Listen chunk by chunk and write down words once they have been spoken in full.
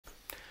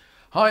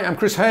Hi, I'm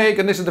Chris Haigh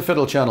and this is the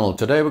Fiddle channel.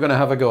 Today we're going to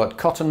have a go at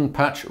Cotton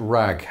Patch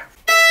Rag.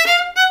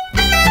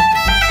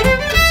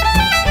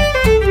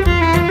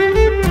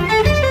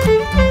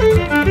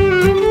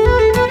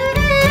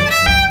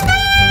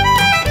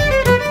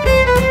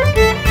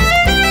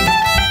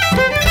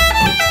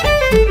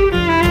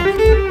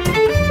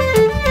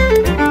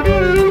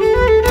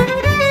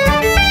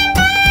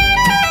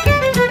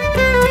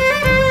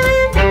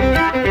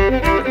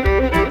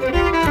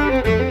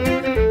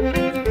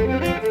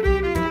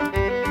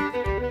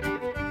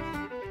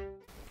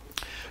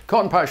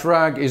 Cotton Patch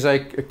Rag is a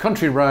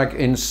country rag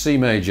in C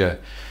major.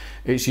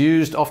 It's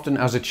used often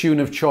as a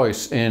tune of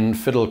choice in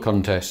fiddle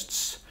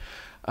contests.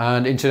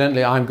 And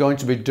incidentally, I'm going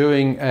to be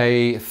doing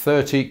a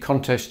 30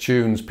 contest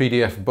tunes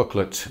PDF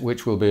booklet,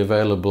 which will be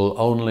available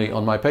only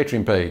on my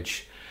Patreon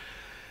page.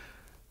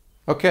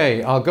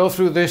 Okay, I'll go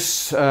through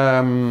this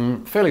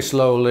fairly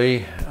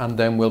slowly and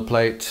then we'll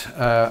play it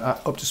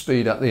up to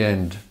speed at the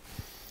end.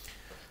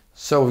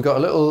 So we've got a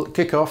little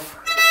kick-off.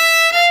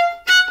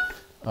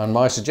 And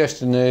my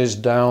suggestion is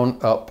down,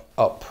 up,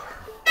 up.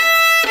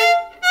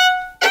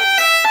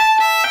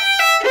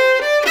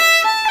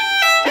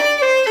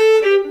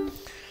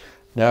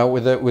 Now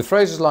with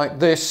phrases like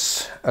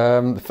this,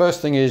 the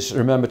first thing is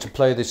remember to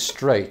play this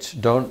straight.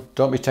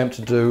 Don't be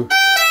tempted to do,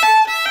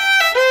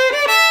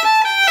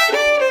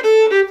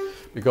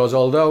 because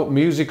although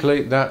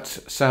musically that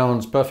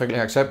sounds perfectly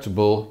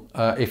acceptable,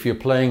 if you're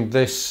playing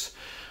this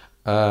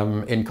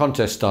in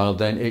contest style,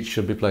 then it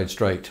should be played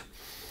straight.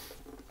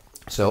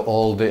 So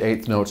all the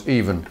eighth notes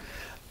even.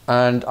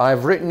 And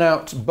I've written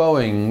out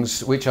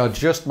bowings which are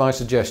just my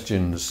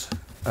suggestions.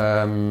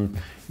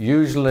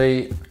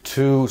 Usually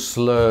 2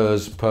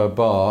 slurs per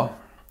bar,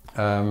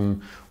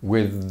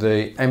 with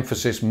the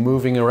emphasis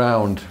moving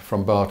around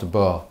from bar to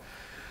bar.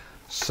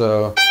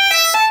 So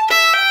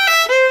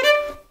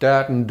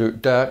da and do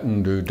da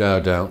and do da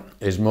da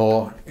is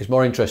more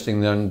interesting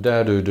than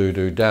da do do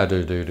do da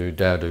do do do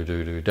da do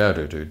do do da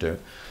do do do.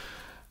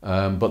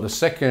 But the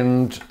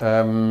second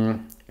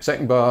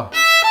bar,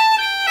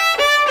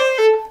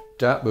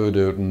 dat boo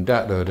doo and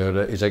dat do do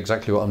is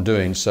exactly what I'm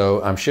doing.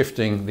 So I'm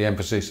shifting the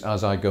emphasis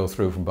as I go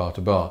through from bar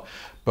to bar.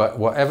 But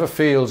whatever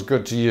feels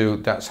good to you,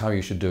 that's how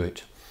you should do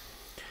it.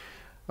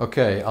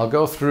 Okay, I'll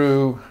go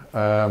through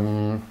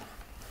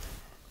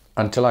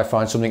until I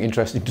find something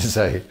interesting to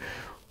say.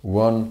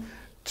 1,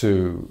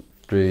 2,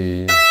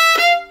 3.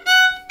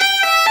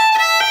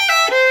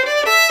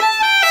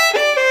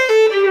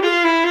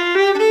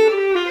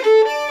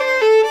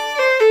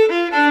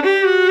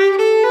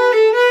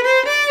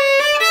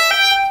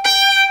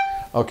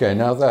 Okay,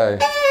 now there.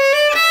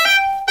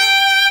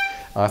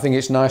 I think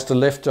it's nice to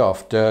lift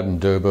off. Da and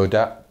do bo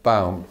da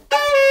boom.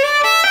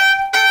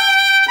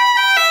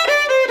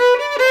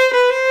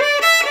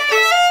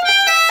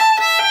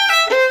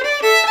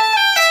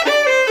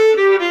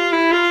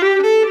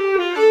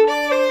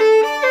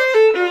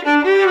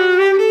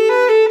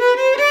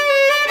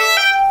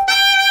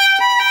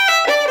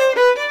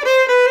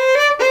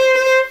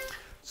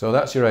 So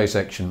that's your A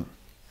section.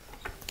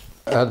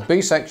 The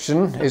B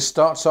section, it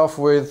starts off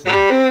with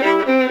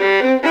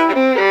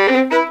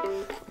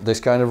this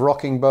kind of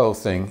rocking bow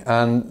thing,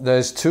 and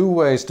there's 2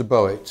 ways to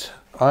bow it.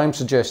 I'm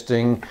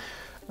suggesting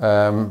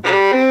dat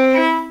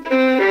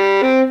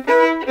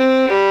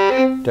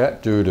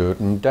do do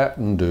and dat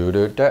and do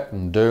do dat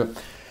and do,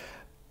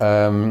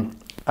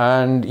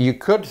 and you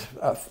could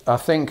I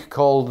think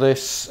call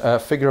this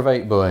figure of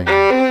 8 bowing,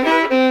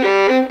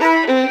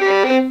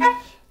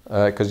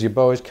 because your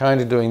bow is kind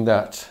of doing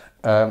that.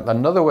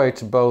 Another way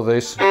to bow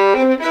this, which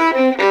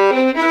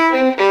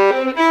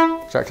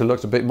actually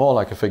looks a bit more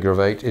like a figure of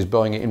 8, is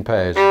bowing it in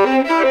pairs.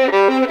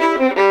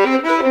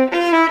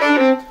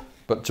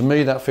 But to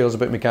me that feels a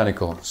bit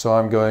mechanical, so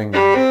I'm going.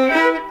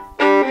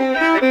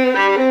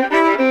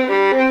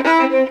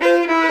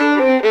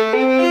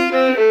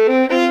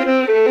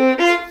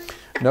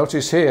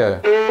 Notice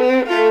here,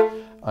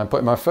 I'm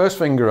putting my first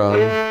finger on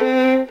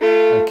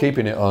and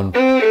keeping it on,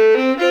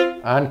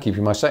 and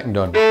keeping my second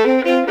on.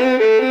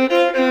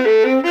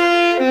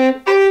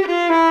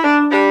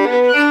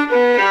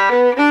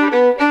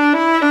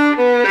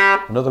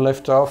 Another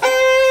lift off.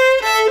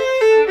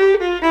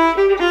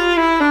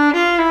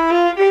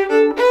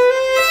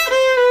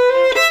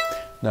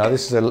 Now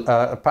this is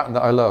a pattern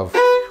that I love.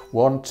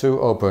 1,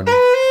 2, open.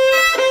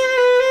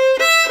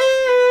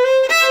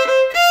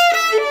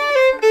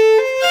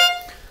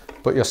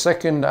 Put your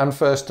second and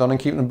first on and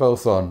keep them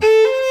both on.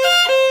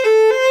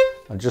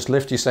 And just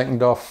lift your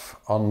second off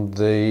on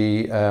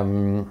the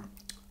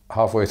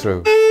halfway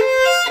through.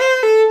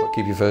 But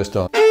keep your first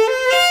on.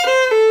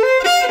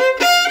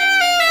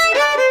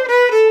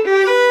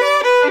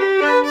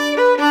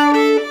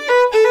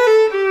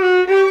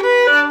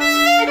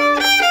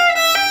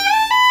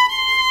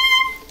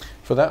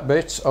 For that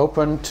bit,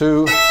 open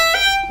 2,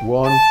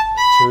 1,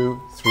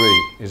 2,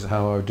 3 is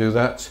how I would do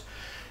that.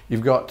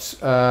 You've got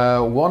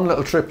 1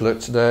 little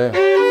triplet there.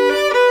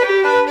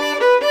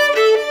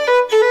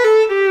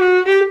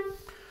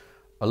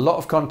 A lot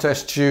of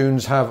contest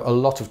tunes have a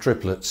lot of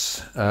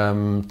triplets.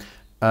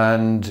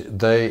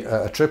 and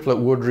a triplet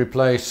would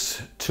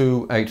replace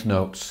 2 8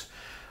 notes.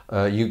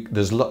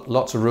 There's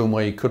lots of room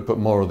where you could put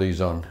more of these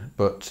on,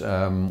 but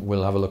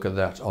we'll have a look at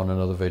that on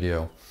another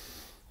video.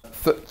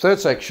 Third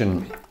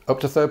section, up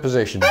to third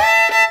position,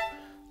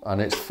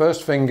 and it's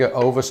first finger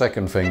over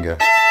second finger.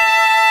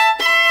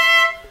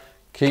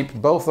 Keep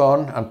both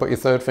on and put your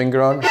third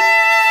finger on,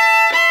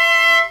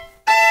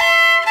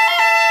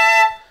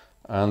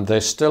 and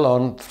they're still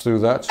on through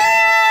that.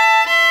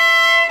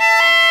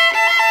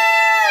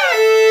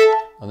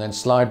 And then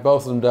slide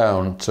both of them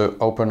down to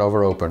open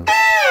over open.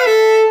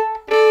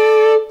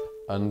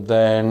 And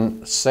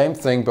then same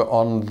thing but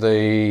on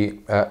the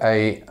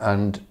A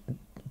and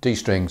D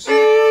strings.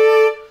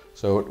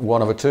 So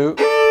 1 over 2.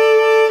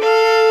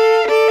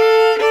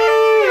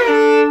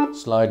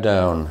 Slide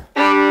down.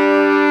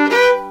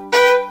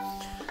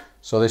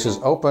 So this is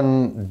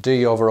open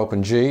D over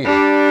open G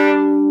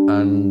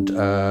and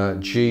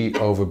G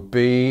over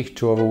B,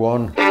 2 over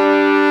 1.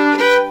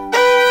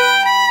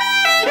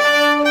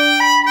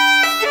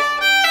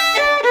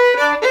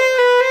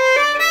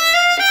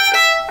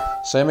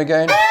 Same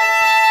again.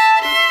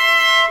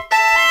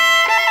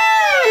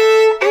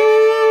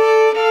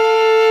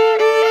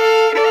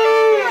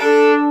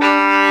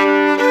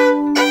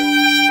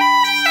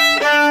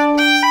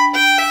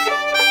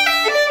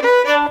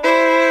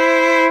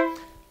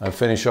 And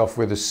finish off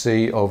with a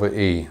C over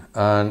E.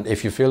 And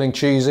if you're feeling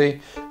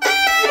cheesy,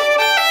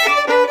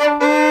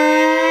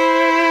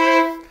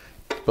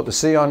 put the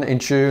C on in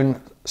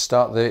tune,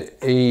 start the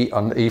E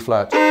on the E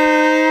flat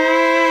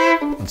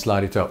and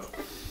slide it up.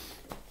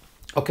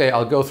 Okay,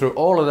 I'll go through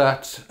all of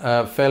that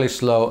fairly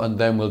slow and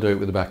then we'll do it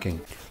with the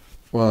backing.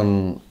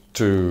 1,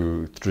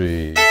 2,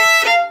 3.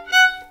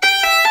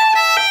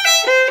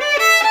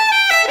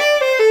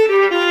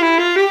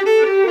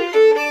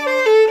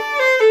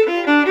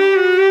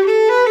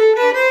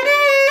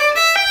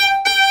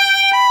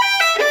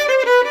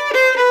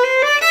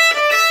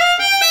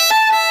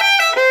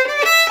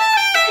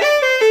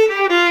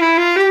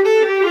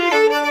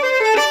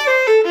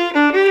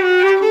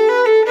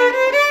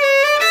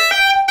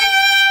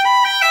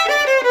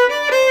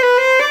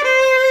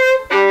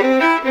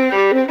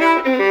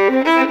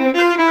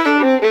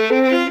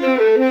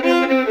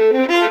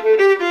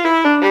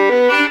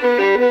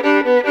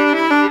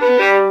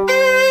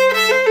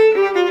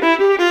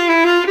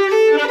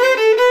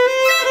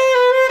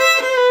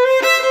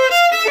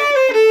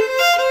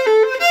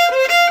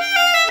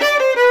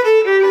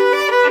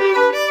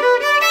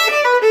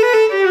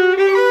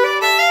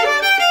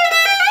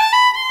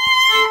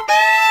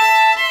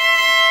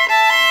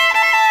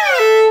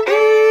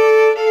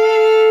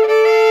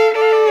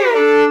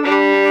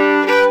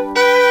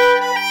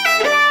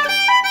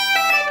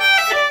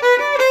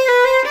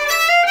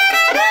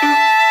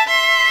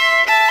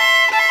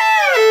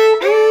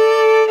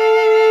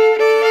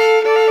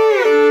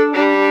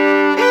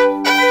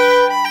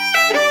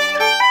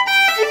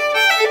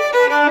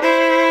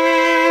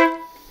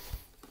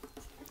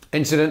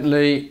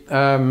 Incidentally,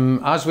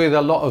 as with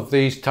a lot of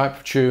these type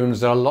of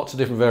tunes, there are lots of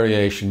different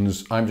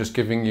variations. I'm just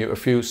giving you a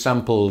few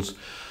samples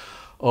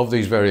of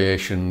these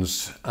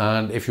variations,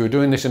 and if you were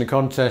doing this in a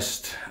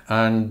contest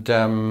and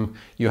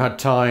you had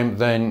time,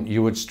 then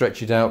you would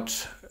stretch it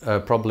out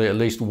probably at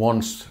least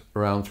once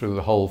around through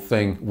the whole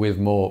thing with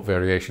more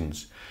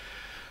variations,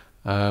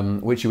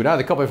 which you would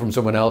either copy from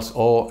someone else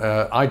or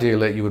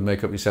ideally you would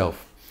make up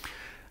yourself.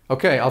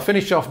 Okay, I'll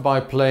finish off by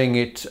playing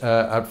it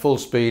at full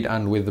speed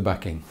and with the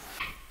backing.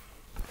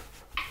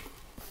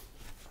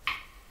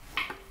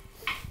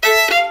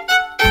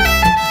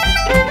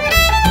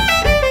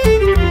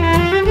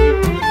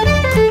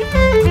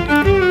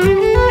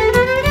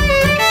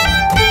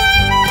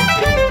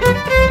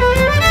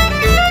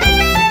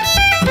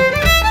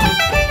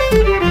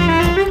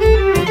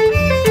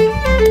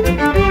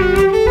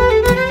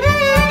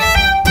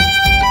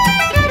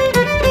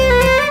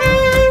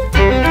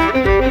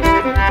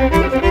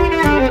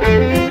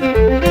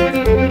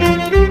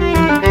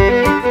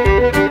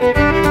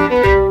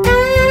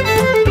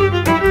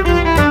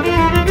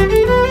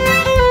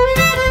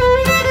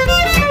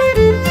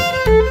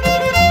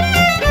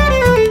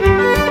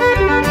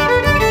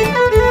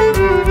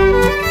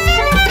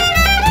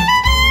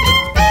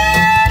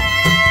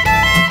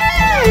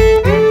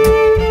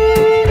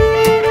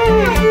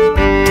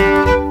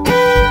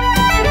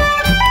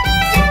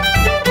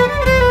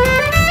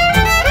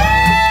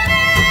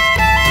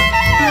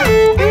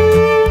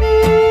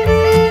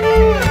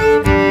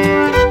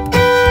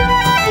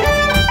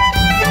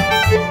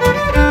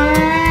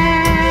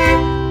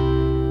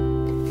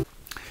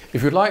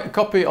 If you'd like a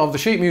copy of the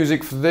sheet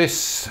music for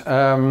this,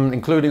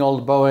 including all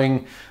the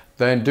bowing,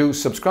 then do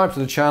subscribe to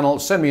the channel,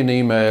 send me an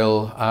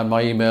email, and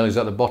my email is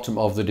at the bottom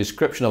of the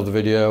description of the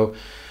video,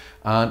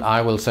 and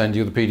I will send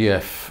you the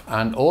PDF.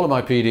 And all of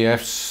my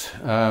PDFs,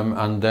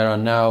 and there are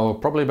now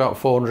probably about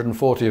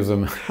 440 of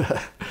them,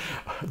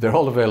 they're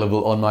all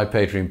available on my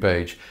Patreon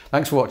page.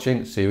 Thanks for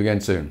watching, see you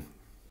again soon.